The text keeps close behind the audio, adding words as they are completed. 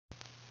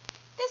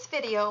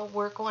video,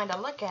 we're going to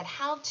look at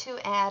how to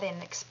add an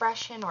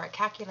expression or a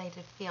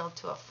calculated field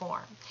to a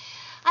form.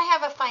 I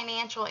have a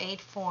financial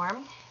aid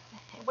form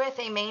with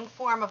a main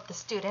form of the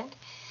student,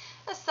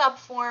 a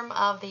subform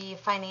of the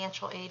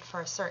financial aid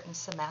for a certain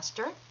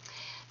semester.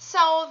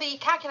 So the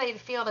calculated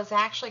field is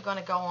actually going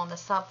to go on the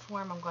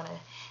subform. I'm going to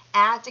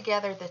add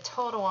together the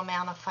total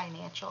amount of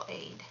financial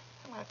aid.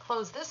 I'm going to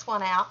close this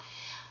one out,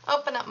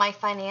 open up my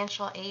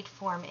financial aid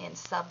form in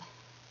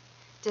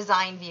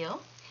Design View.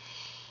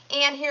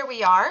 And here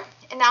we are.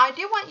 And now I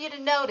do want you to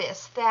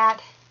notice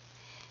that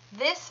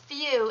this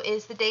view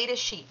is the data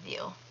sheet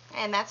view,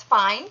 and that's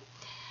fine.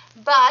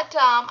 But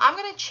I'm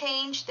going to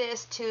change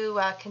this to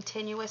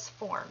continuous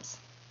forms.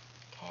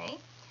 Okay.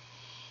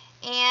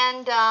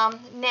 And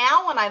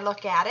now when I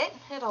look at it,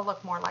 it'll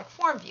look more like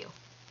form view.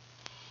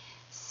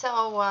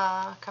 So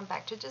come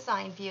back to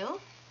Design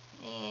View,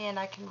 and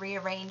I can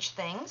rearrange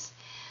things.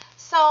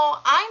 So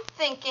I'm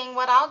thinking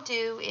what I'll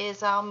do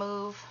is I'll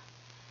move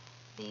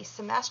the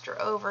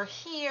semester over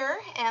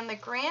here and the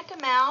grant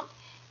amount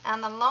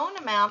and the loan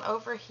amount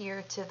over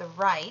here to the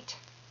right.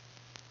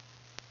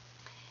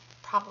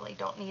 Probably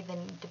don't need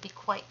them to be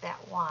quite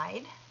that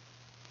wide.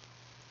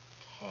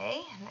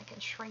 Okay, and I can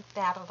shrink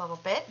that a little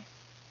bit.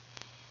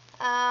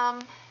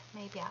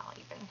 Maybe I'll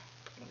even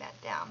bring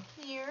that down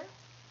here.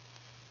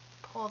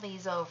 Pull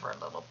these over a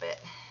little bit.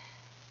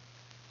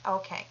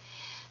 Okay,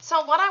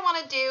 so what I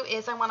want to do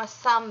is I want to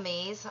sum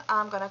these.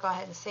 I'm going to go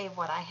ahead and save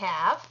what I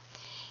have.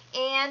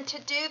 And to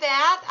do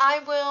that, I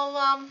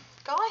will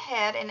go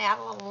ahead and add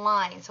a little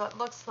line so it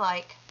looks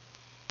like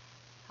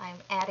I'm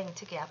adding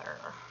together,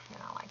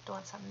 like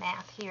doing some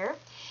math here.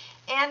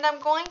 And I'm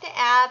going to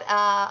add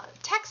a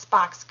text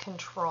box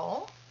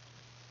control.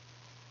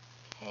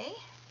 Okay.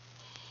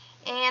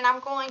 And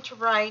I'm going to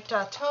write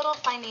total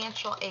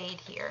financial aid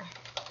here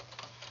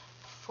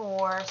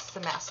for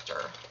semester.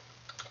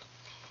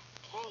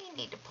 Okay, you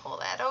need to pull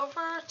that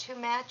over to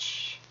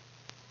match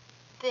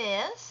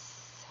this.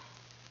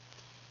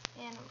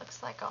 And it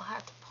looks like I'll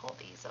have to pull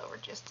these over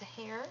just a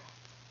hair.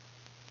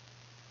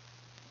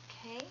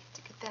 Okay,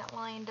 to get that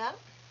lined up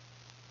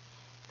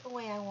the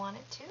way I want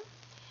it to.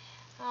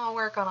 I'll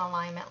work on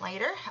alignment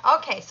later.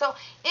 Okay, so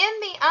in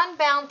the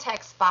unbound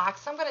text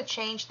box, I'm going to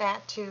change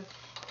that to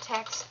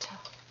text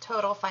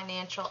total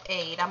financial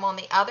aid. I'm on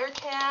the other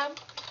tab.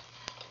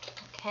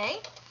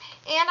 Okay,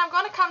 and I'm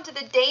going to come to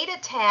the data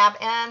tab,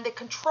 and the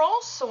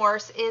control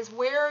source is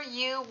where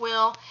you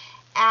will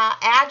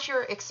add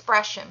your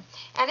expression.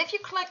 And if you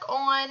click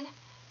on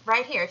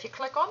right here, if you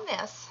click on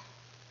this,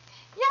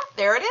 yeah,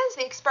 there it is,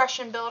 the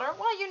expression builder.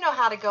 Well, you know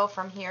how to go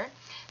from here.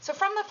 So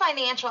from the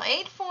financial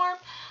aid form,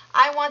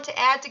 I want to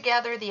add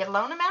together the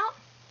loan amount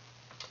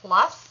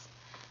plus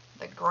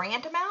the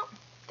grant amount.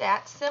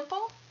 That's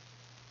simple.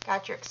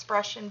 Got your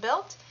expression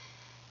built.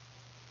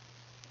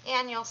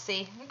 And you'll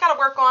see, you've got to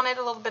work on it,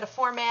 a little bit of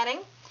formatting.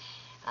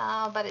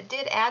 But it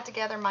did add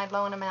together my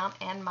loan amount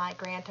and my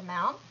grant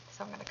amount.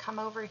 So I'm going to come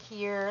over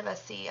here.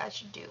 Let's see, I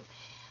should do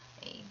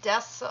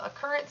a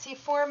currency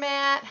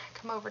format.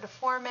 Come over to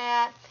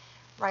format,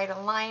 right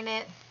align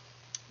it.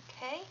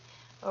 Okay,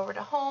 over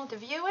to home to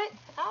view it.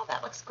 Oh,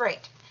 that looks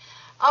great.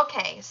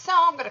 Okay, so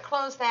I'm going to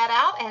close that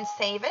out and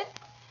save it.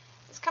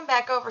 Let's come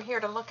back over here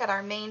to look at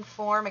our main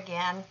form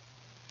again.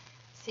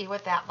 See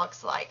what that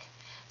looks like.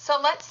 So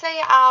let's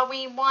say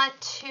we want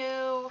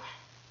to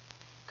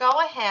go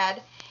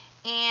ahead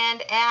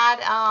and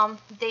add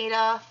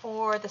data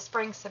for the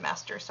spring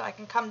semester. So I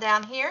can come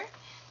down here,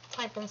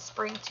 type in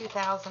spring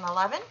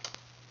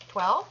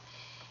 2011-12,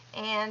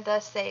 and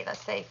say,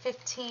 let's say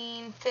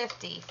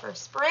 1550 for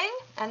spring.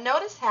 And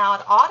notice how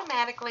it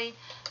automatically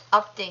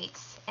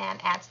updates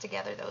and adds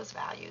together those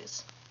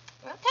values.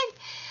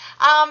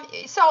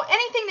 Okay, so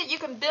anything that you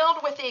can build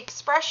with the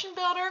expression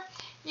builder,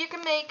 you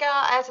can make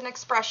as an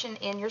expression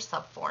in your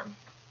subform.